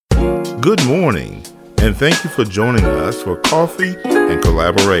Good morning, and thank you for joining us for Coffee and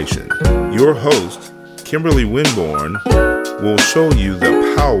Collaboration. Your host, Kimberly Winborn, will show you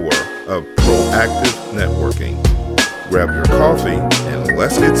the power of proactive networking. Grab your coffee and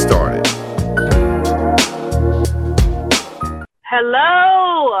let's get started. Hello.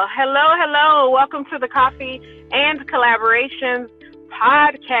 Welcome to the Coffee and Collaborations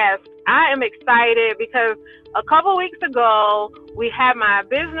podcast. I am excited because a couple weeks ago, we had my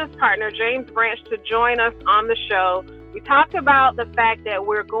business partner, James Branch, to join us on the show. We talked about the fact that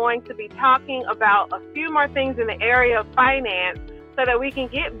we're going to be talking about a few more things in the area of finance so that we can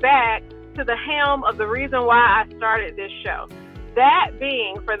get back to the helm of the reason why I started this show. That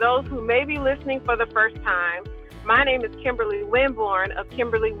being, for those who may be listening for the first time, my name is Kimberly Winborn of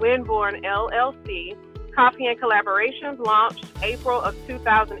Kimberly Winborn, LLC. Coffee and Collaborations launched April of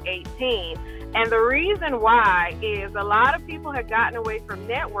 2018. And the reason why is a lot of people have gotten away from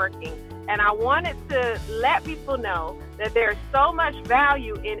networking. And I wanted to let people know that there's so much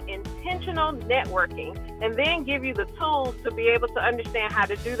value in intentional networking, and then give you the tools to be able to understand how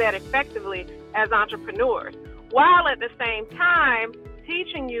to do that effectively as entrepreneurs, while at the same time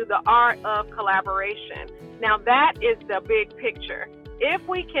teaching you the art of collaboration. Now that is the big picture. If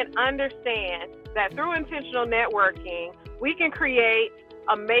we can understand that through intentional networking, we can create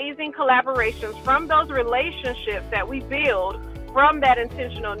amazing collaborations from those relationships that we build from that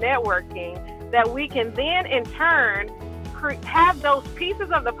intentional networking, that we can then in turn have those pieces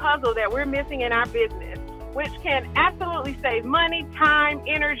of the puzzle that we're missing in our business, which can absolutely save money, time,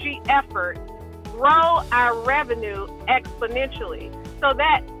 energy, effort, grow our revenue exponentially. So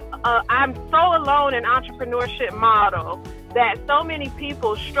that I'm so alone in entrepreneurship model that so many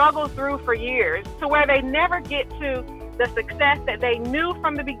people struggle through for years to where they never get to the success that they knew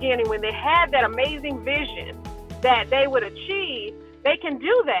from the beginning when they had that amazing vision that they would achieve. They can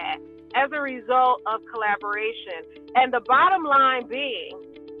do that as a result of collaboration. And the bottom line being,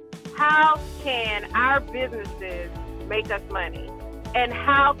 how can our businesses make us money? And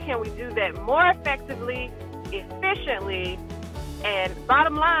how can we do that more effectively, efficiently, and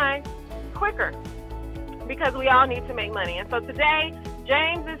bottom line, quicker? Because we all need to make money. And so today,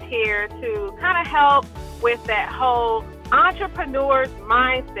 James is here to kind of help with that whole entrepreneur's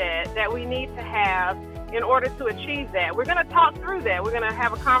mindset that we need to have in order to achieve that. We're going to talk through that. We're going to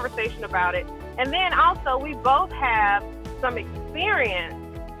have a conversation about it. And then also, we both have some experience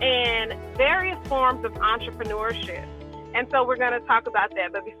in various forms of entrepreneurship. And so we're going to talk about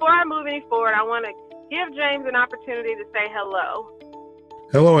that. But before I move any forward, I want to give James an opportunity to say hello.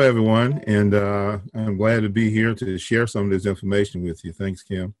 Hello, everyone, and I'm glad to be here to share some of this information with you. Thanks,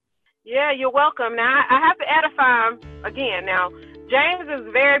 Kim. Yeah, you're welcome. Now, I have to edify him again. Now, James is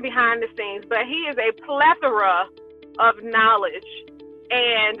very behind the scenes, but he is a plethora of knowledge.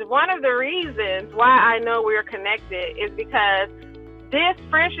 And one of the reasons why I know we're connected is because this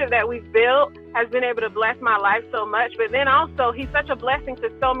friendship that we've built has been able to bless my life so much. But then also, he's such a blessing to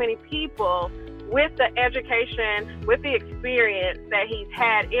so many people with the education, with the experience that he's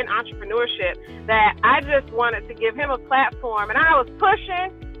had in entrepreneurship, that I just wanted to give him a platform. And I was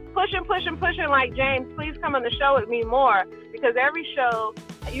pushing, like, James, please come on the show with me more, because every show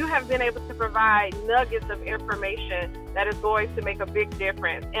you have been able to provide nuggets of information that is going to make a big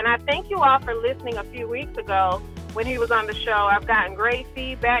difference. And I thank you all for listening a few weeks ago when he was on the show. I've gotten great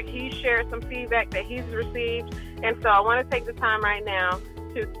feedback. He shared some feedback that he's received. And so I want to take the time right now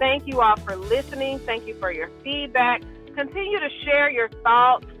to thank you all for listening. Thank you for your feedback. Continue to share your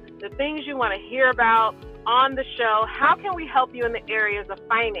thoughts, the things you want to hear about on the show. How can we help you in the areas of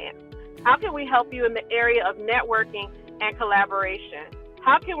finance? How can we help you in the area of networking and collaboration?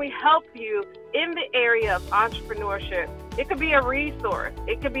 How can we help you in the area of entrepreneurship? It could be a resource.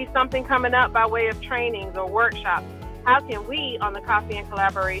 It could be something coming up by way of trainings or workshops. How can we on the Coffee and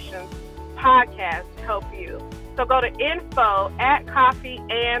Collaborations podcast help you? So go to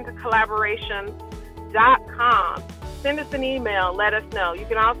info@coffeeandcollaborations.com. Send us an email. Let us know. You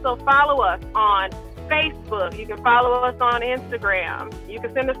can also follow us on Facebook. You can follow us on Instagram. You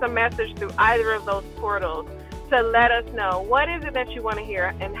can send us a message through either of those portals to let us know what is it that you want to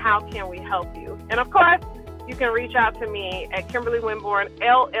hear and how can we help you. And of course, you can reach out to me at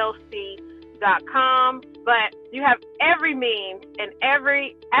KimberlyWinbornLLC.com. But you have every means and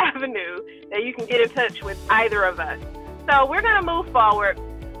every avenue that you can get in touch with either of us. So we're going to move forward,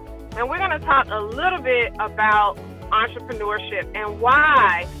 and we're going to talk a little bit about entrepreneurship and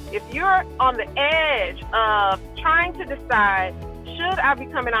why, if you're on the edge of trying to decide, should I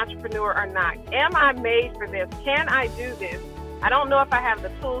become an entrepreneur or not? Am I made for this? Can I do this? I don't know if I have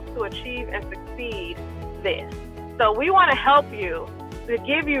the tools to achieve and succeed this. So we want to help you to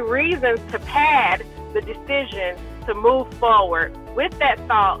give you reasons to pad the decision to move forward with that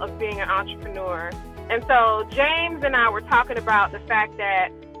thought of being an entrepreneur. And so James and I were talking about the fact that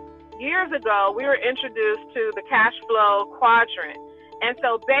years ago, we were introduced to the cash flow quadrant. And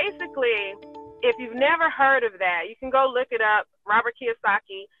so basically, if you've never heard of that, you can go look it up, Robert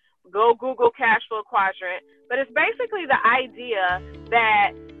Kiyosaki, go Google cash flow quadrant. But it's basically the idea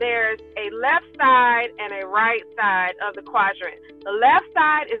that there's a left side and a right side of the quadrant. The left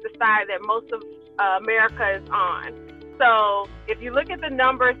side is the side that most of America is on. So if you look at the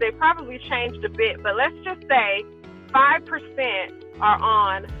numbers, they probably changed a bit, but let's just say 5% are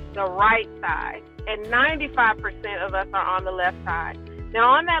on the right side and 95% of us are on the left side. Now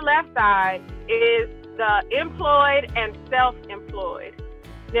on that left side is the employed and self-employed.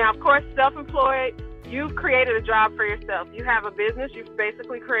 Now, of course, self-employed, you've created a job for yourself. You have a business, you've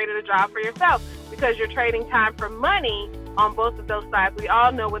basically created a job for yourself because you're trading time for money on both of those sides. We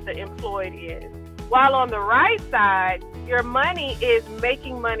all know what the employed is. While on the right side, your money is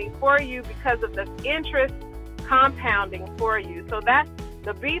making money for you because of the interest compounding for you. So that's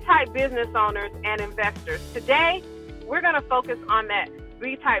the B-type business owners and investors. Today, we're going to focus on that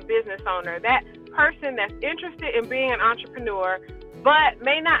B-type business owner, that person that's interested in being an entrepreneur, but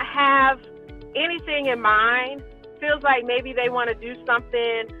may not have anything in mind, feels like maybe they want to do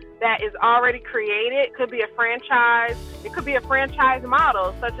something that is already created. It could be a franchise. It could be a franchise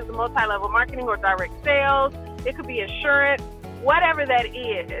model, such as a multi-level marketing or direct sales. It could be insurance, whatever that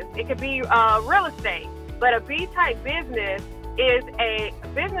is. It could be real estate. But a B-type business is a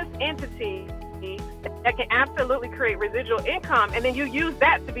business entity that can absolutely create residual income. And then you use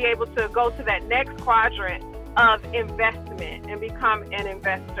that to be able to go to that next quadrant of investment and become an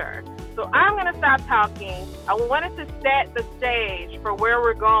investor. So I'm going to stop talking. I wanted to set the stage for where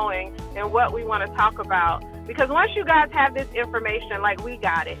we're going and what we want to talk about. Because once you guys have this information, like we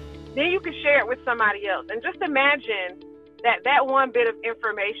got it, then you can share it with somebody else. And just imagine that one bit of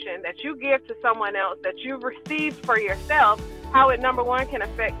information that you give to someone else that you've received for yourself, how it, number one, can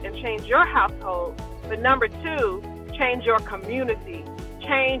affect and change your household. But number two, change your community,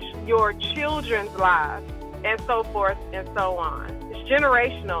 change your children's lives, and so forth and so on. It's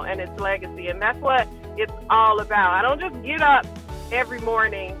generational and it's legacy, and that's what it's all about. I don't just get up every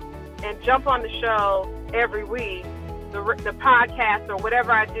morning and jump on the show every week, the podcast or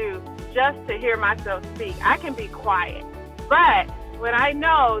whatever I do, just to hear myself speak. I can be quiet, but when I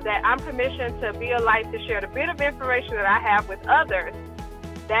know that I'm commissioned to be a light to share the bit of information that I have with others,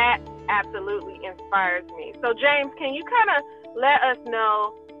 that absolutely inspires me. So James, can you kind of let us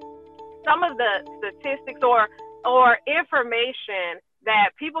know some of the statistics or information that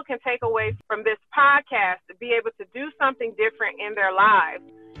people can take away from this podcast to be able to do something different in their lives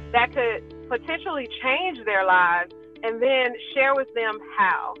that could potentially change their lives, and then share with them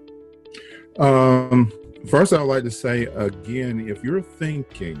how? First, I would like to say, again, if you're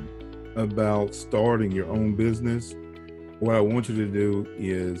thinking about starting your own business, what I want you to do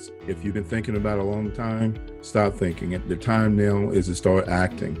is, if you've been thinking about it a long time, stop thinking. The time now is to start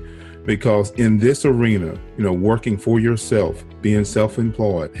acting. Because in this arena, working for yourself, being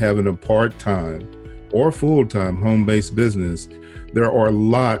self-employed, having a part-time or full-time home-based business, there are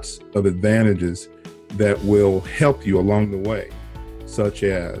lots of advantages that will help you along the way, such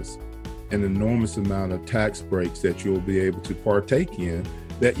as an enormous amount of tax breaks that you'll be able to partake in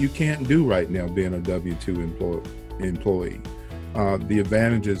that you can't do right now being a W-2 employee. The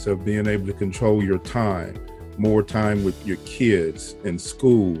advantages of being able to control your time, more time with your kids in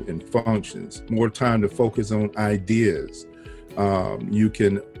school and functions, more time to focus on ideas. You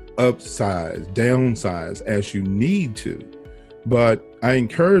can upsize, downsize as you need to. But I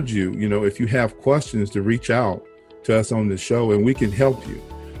encourage you, if you have questions, to reach out to us on the show and we can help you.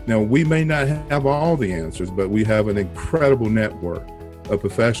 Now, we may not have all the answers, but we have an incredible network of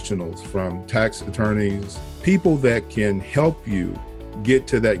professionals, from tax attorneys, people that can help you get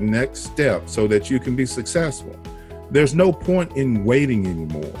to that next step so that you can be successful. There's no point in waiting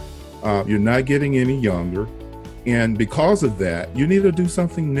anymore. You're not getting any younger. And because of that, you need to do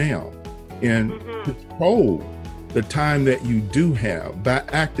something now and control the time that you do have by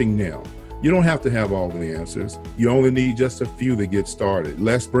acting now. You don't have to have all the answers. You only need just a few to get started.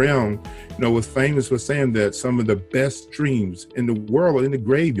 Les Brown, was famous for saying that some of the best dreams in the world are in the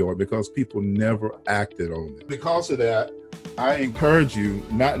graveyard because people never acted on them. Because of that, I encourage you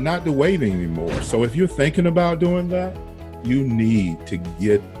not to wait anymore. So if you're thinking about doing that, you need to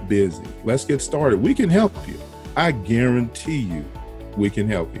get busy. Let's get started. We can help you. I guarantee you, we can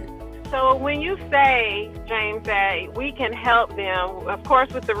help you. So when you say, James, that we can help them, of course,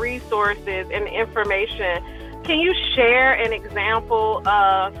 with the resources and the information, Can you share an example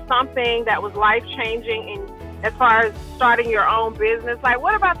of something that was life-changing in as far as starting your own business? Like,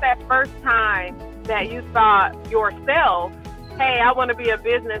 what about that first time that you thought yourself, hey, I want to be a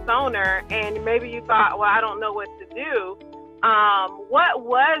business owner, and maybe you thought, well, I don't know what to do. What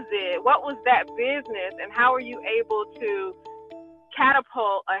was it? What was that business, and how were you able to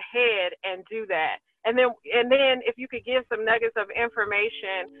catapult ahead and do that? And then if you could give some nuggets of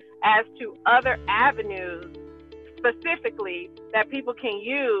information as to other avenues specifically that people can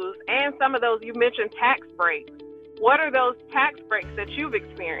use, and some of those, you mentioned tax breaks. What are those tax breaks that you've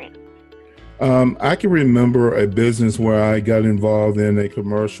experienced? I can remember a business where I got involved in a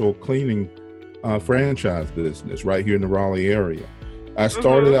commercial cleaning franchise business right here in the Raleigh area. I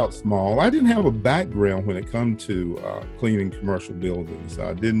started out small. I didn't have a background when it come to cleaning commercial buildings.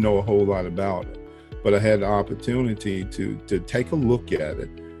 I didn't know a whole lot about it, but I had the opportunity to take a look at it.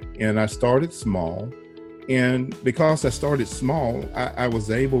 And I started small. And because I started small, I was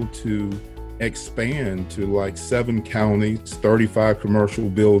able to expand to like 7 counties, 35 commercial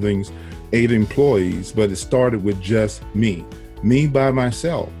buildings, 8 employees, but it started with just me by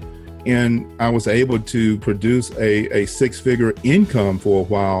myself. And I was able to produce a 6-figure income for a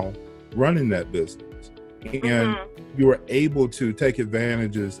while running that business. And you were able to take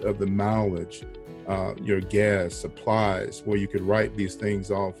advantages of the mileage, your gas, supplies, where you could write these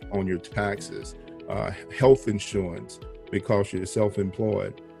things off on your taxes, health insurance, because you're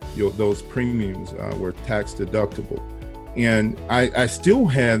self-employed. Those premiums were tax deductible. And I still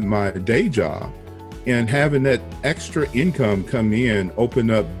had my day job, and having that extra income come in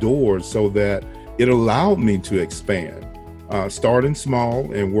opened up doors so that it allowed me to expand. Starting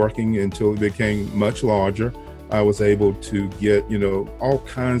small and working until it became much larger, I was able to get, all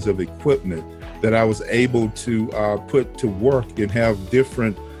kinds of equipment that I was able to put to work and have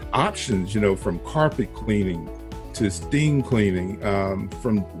different options, from carpet cleaning to steam cleaning,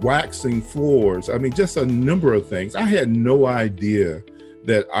 from waxing floors. I mean, just a number of things. I had no idea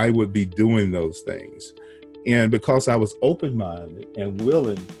that I would be doing those things. And because I was open-minded and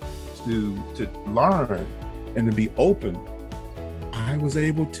willing to learn and to be open, I was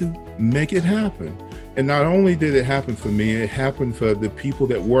able to make it happen. And not only did it happen for me, it happened for the people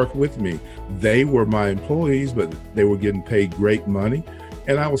that worked with me. They were my employees, but they were getting paid great money,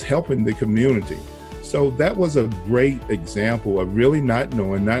 and I was helping the community. So that was a great example of really not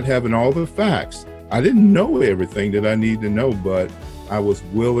knowing, not having all the facts. I didn't know everything that I needed to know, but I was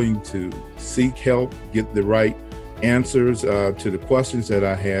willing to seek help, get the right answers to the questions that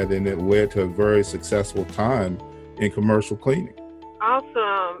I had, and it led to a very successful time in commercial cleaning.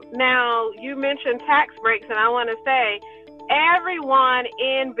 Awesome. Now, you mentioned tax breaks, and I want to say, everyone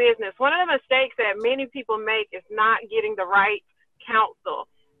in business, one of the mistakes that many people make is not getting the right counsel.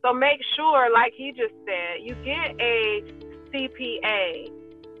 So make sure, like he just said, you get a CPA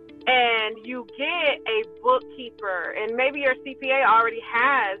and you get a bookkeeper, and maybe your CPA already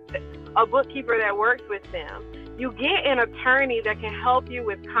has a bookkeeper that works with them. You get an attorney that can help you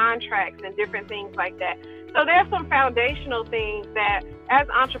with contracts and different things like that. So there's some foundational things that as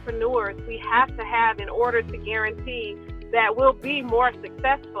entrepreneurs we have to have in order to guarantee that we'll be more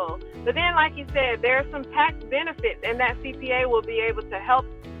successful. But then, like you said, there are some tax benefits, and that CPA will be able to help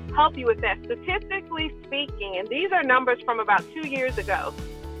you with that. Statistically speaking, and these are numbers from about 2 years ago,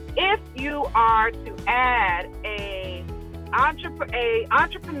 if you are to add a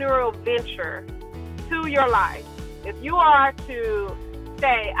entrepreneurial venture to your life, if you are to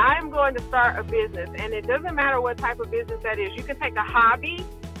say, I'm going to start a business, and it doesn't matter what type of business that is, you can take a hobby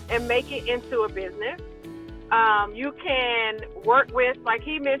and make it into a business. You can work with, like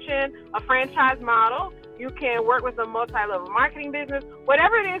he mentioned, a franchise model. You can work with a multi-level marketing business.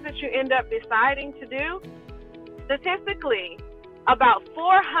 Whatever it is that you end up deciding to do, statistically, about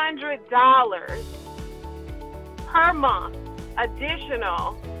 $400 per month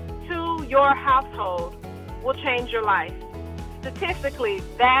additional to your household will change your life. Statistically,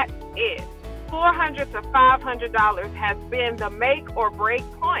 that's it. $400 to $500 has been the make or break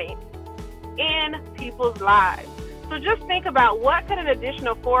point in people's lives. So just think about, what could an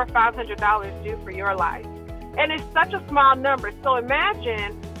additional $400 or $500 do for your life? And it's such a small number. So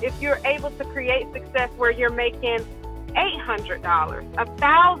imagine if you're able to create success where you're making $800,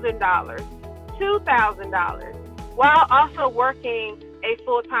 $1,000, $2,000, while also working a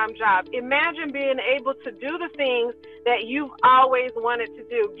full-time job. Imagine being able to do the things that you've always wanted to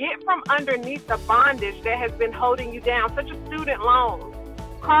do. Get from underneath the bondage that has been holding you down, such as student loans,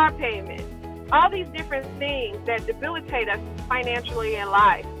 car payments, all these different things that debilitate us financially in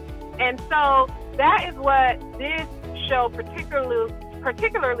life. And so that is what this show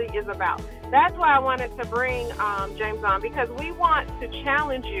particularly is about. That's why I wanted to bring James on, because we want to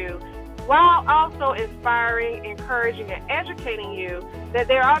challenge you while also inspiring, encouraging, and educating you that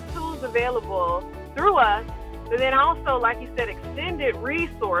there are tools available through us, but then also, like you said, extended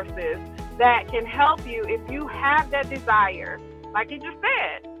resources that can help you if you have that desire. Like you just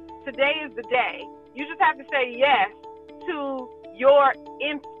said, today is the day. You just have to say yes to your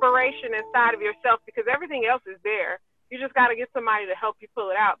inspiration inside of yourself, because everything else is there. You just got to get somebody to help you pull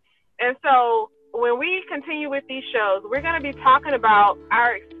it out. And so when we continue with these shows, we're going to be talking about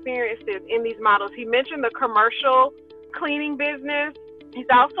our experiences in these models. He mentioned the commercial cleaning business. He's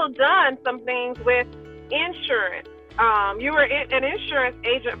also done some things with insurance. You were an insurance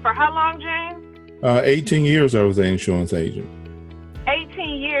agent for how long, James? 18 years I was an insurance agent.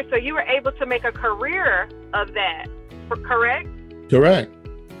 18 years. So you were able to make a career of that, correct? Correct.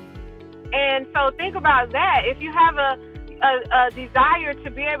 And so think about that. If you have a desire to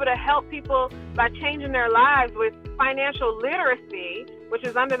be able to help people by changing their lives with financial literacy, which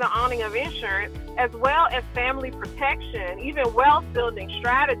is under the awning of insurance, as well as family protection, even wealth building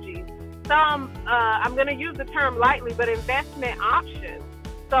strategies, some, I'm going to use the term lightly, but investment options.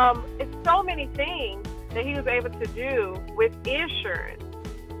 It's so many things that he was able to do with insurance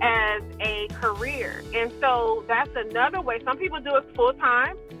as a career. And so that's another way. Some people do it full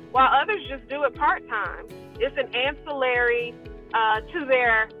time, while others just do it part time. It's an ancillary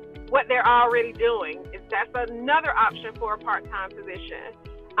to what they're already doing. That's another option for a part-time position.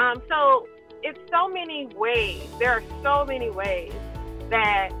 So it's so many ways. There are so many ways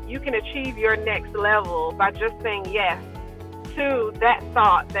that you can achieve your next level by just saying yes to that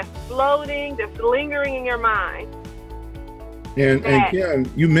thought that's floating, that's lingering in your mind. And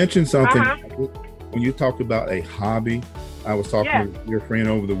Kim, you mentioned something when you talked about a hobby. I was talking to your friend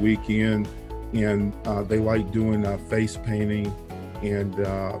over the weekend, and they like doing face painting, and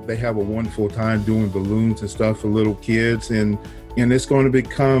they have a wonderful time doing balloons and stuff for little kids, and it's going to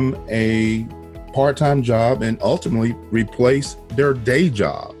become a part-time job and ultimately replace their day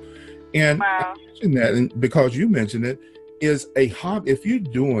job. And I mentioned that, and because you mentioned it, is a hobby. If you're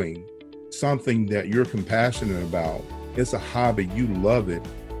doing something that you're compassionate about, it's a hobby, you love it,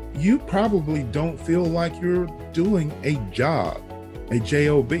 you probably don't feel like you're doing a job, a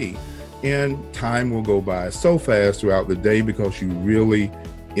job. And time will go by so fast throughout the day because you really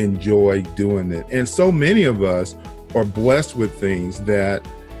enjoy doing it. And so many of us are blessed with things that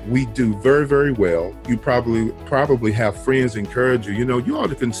we do very, very well. You probably have friends encourage you, you ought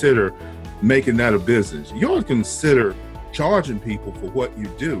to consider making that a business. You ought to consider charging people for what you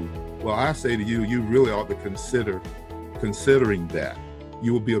do. Well, I say to you, you really ought to considering that.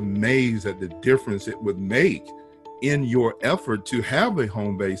 You will be amazed at the difference it would make in your effort to have a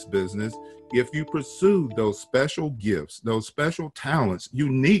home-based business if you pursue those special gifts, those special talents,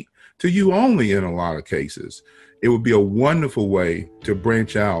 unique to you only in a lot of cases. It would be a wonderful way to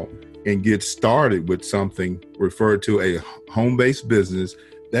branch out and get started with something referred to a home-based business.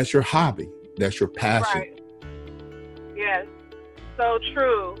 That's your hobby. That's your passion. Right. Yes, so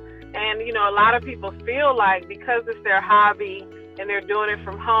true. And, a lot of people feel like because it's their hobby and they're doing it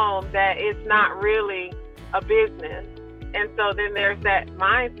from home, that it's not really a business. And so then there's that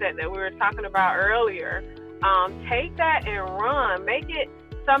mindset that we were talking about earlier. Take that and run. Make it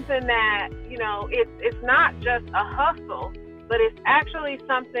something that, it's not just a hustle, but it's actually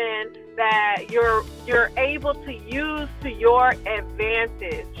something that you're able to use to your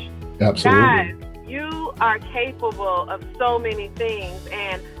advantage. Absolutely. Guys, you are capable of so many things,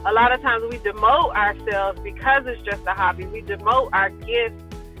 and a lot of times we demote ourselves because it's just a hobby. We demote our gifts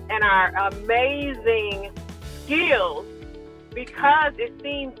and our amazing skills because it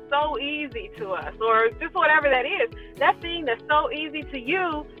seems so easy to us, or just whatever that is. That thing that's so easy to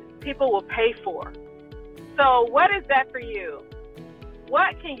you, people will pay for. So what is that for you?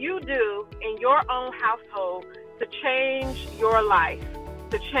 What can you do in your own household to change your life,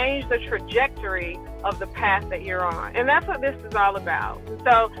 to change the trajectory of the path that you're on? And that's what this is all about. And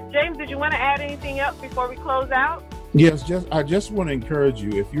so, James, did you want to add anything else before we close out? Yes, I just want to encourage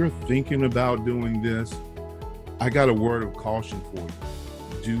you, if you're thinking about doing this, I got a word of caution for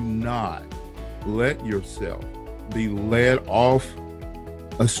you. Do not let yourself be led off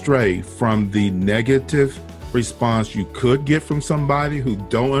astray from the negative response you could get from somebody who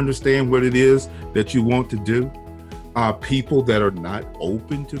don't understand what it is that you want to do. People that are not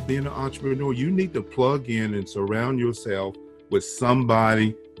open to being an entrepreneur, you need to plug in and surround yourself with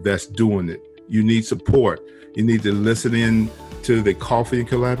somebody that's doing it. You need support. You need to listen in to the Coffee and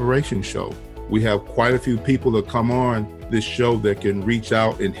Collaboration Show. We have quite a few people that come on this show that can reach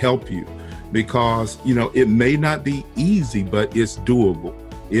out and help you because, it may not be easy, but it's doable.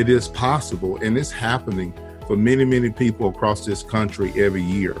 It is possible, and it's happening for many, many people across this country every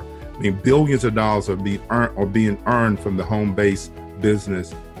year. I mean, billions of dollars are being earned from the home-based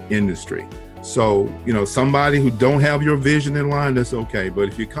business industry. So, somebody who don't have your vision in line, that's okay. But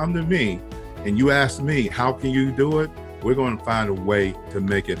if you come to me and you ask me, how can you do it? We're going to find a way to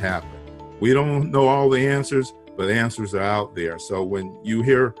make it happen. We don't know all the answers, but answers are out there. So when you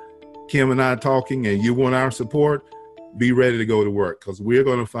hear Kim and I talking and you want our support, be ready to go to work, because we're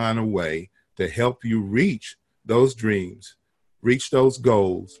going to find a way to help you reach those dreams, reach those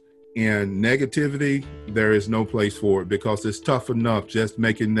goals. And negativity, there is no place for it, because it's tough enough just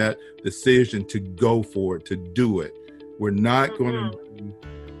making that decision to go for it, to do it. We're not going to be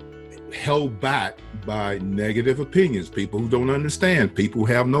held back by negative opinions, people who don't understand, people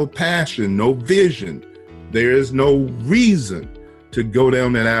who have no passion, no vision. There is no reason to go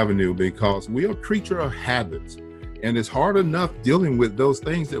down that avenue, because we are a creature of habits. And it's hard enough dealing with those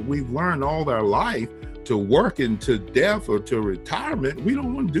things that we've learned all our life, to work into death or to retirement. We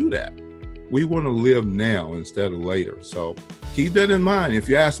don't want to do that. We want to live now instead of later. So keep that in mind. If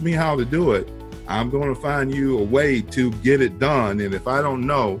you ask me how to do it, I'm going to find you a way to get it done. And if I don't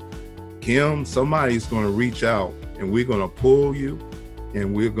know, Kim, somebody's going to reach out, and we're going to pull you,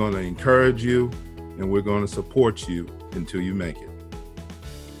 and we're going to encourage you, and we're going to support you until you make it.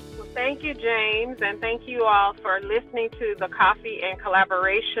 Well, thank you, James. And thank you all for listening to the Coffee and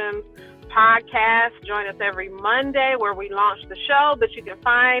Collaborations podcast. Join us every Monday where we launch the show, but you can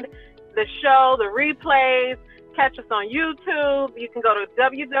find the show, the replays, catch us on YouTube. You can go to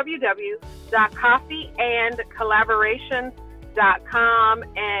www.coffeeandcollaborations.com,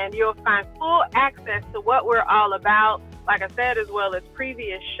 and you'll find full access to what we're all about, like I said, as well as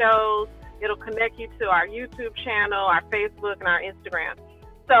previous shows. It'll connect you to our YouTube channel, our Facebook, and our Instagram.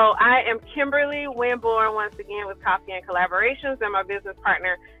 So I am Kimberly Winborn, once again, with Coffee and Collaborations, and my business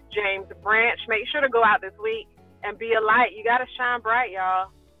partner, James Branch. Make sure to go out this week and be a light. You got to shine bright, y'all.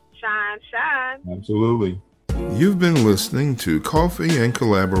 Shine, shine. Absolutely. You've been listening to Coffee and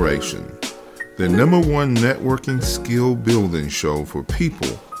Collaboration, the #1 networking skill building show for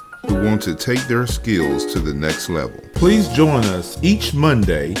people who want to take their skills to the next level. Please join us each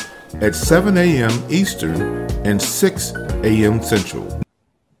Monday at 7 a.m. Eastern and 6 a.m. Central.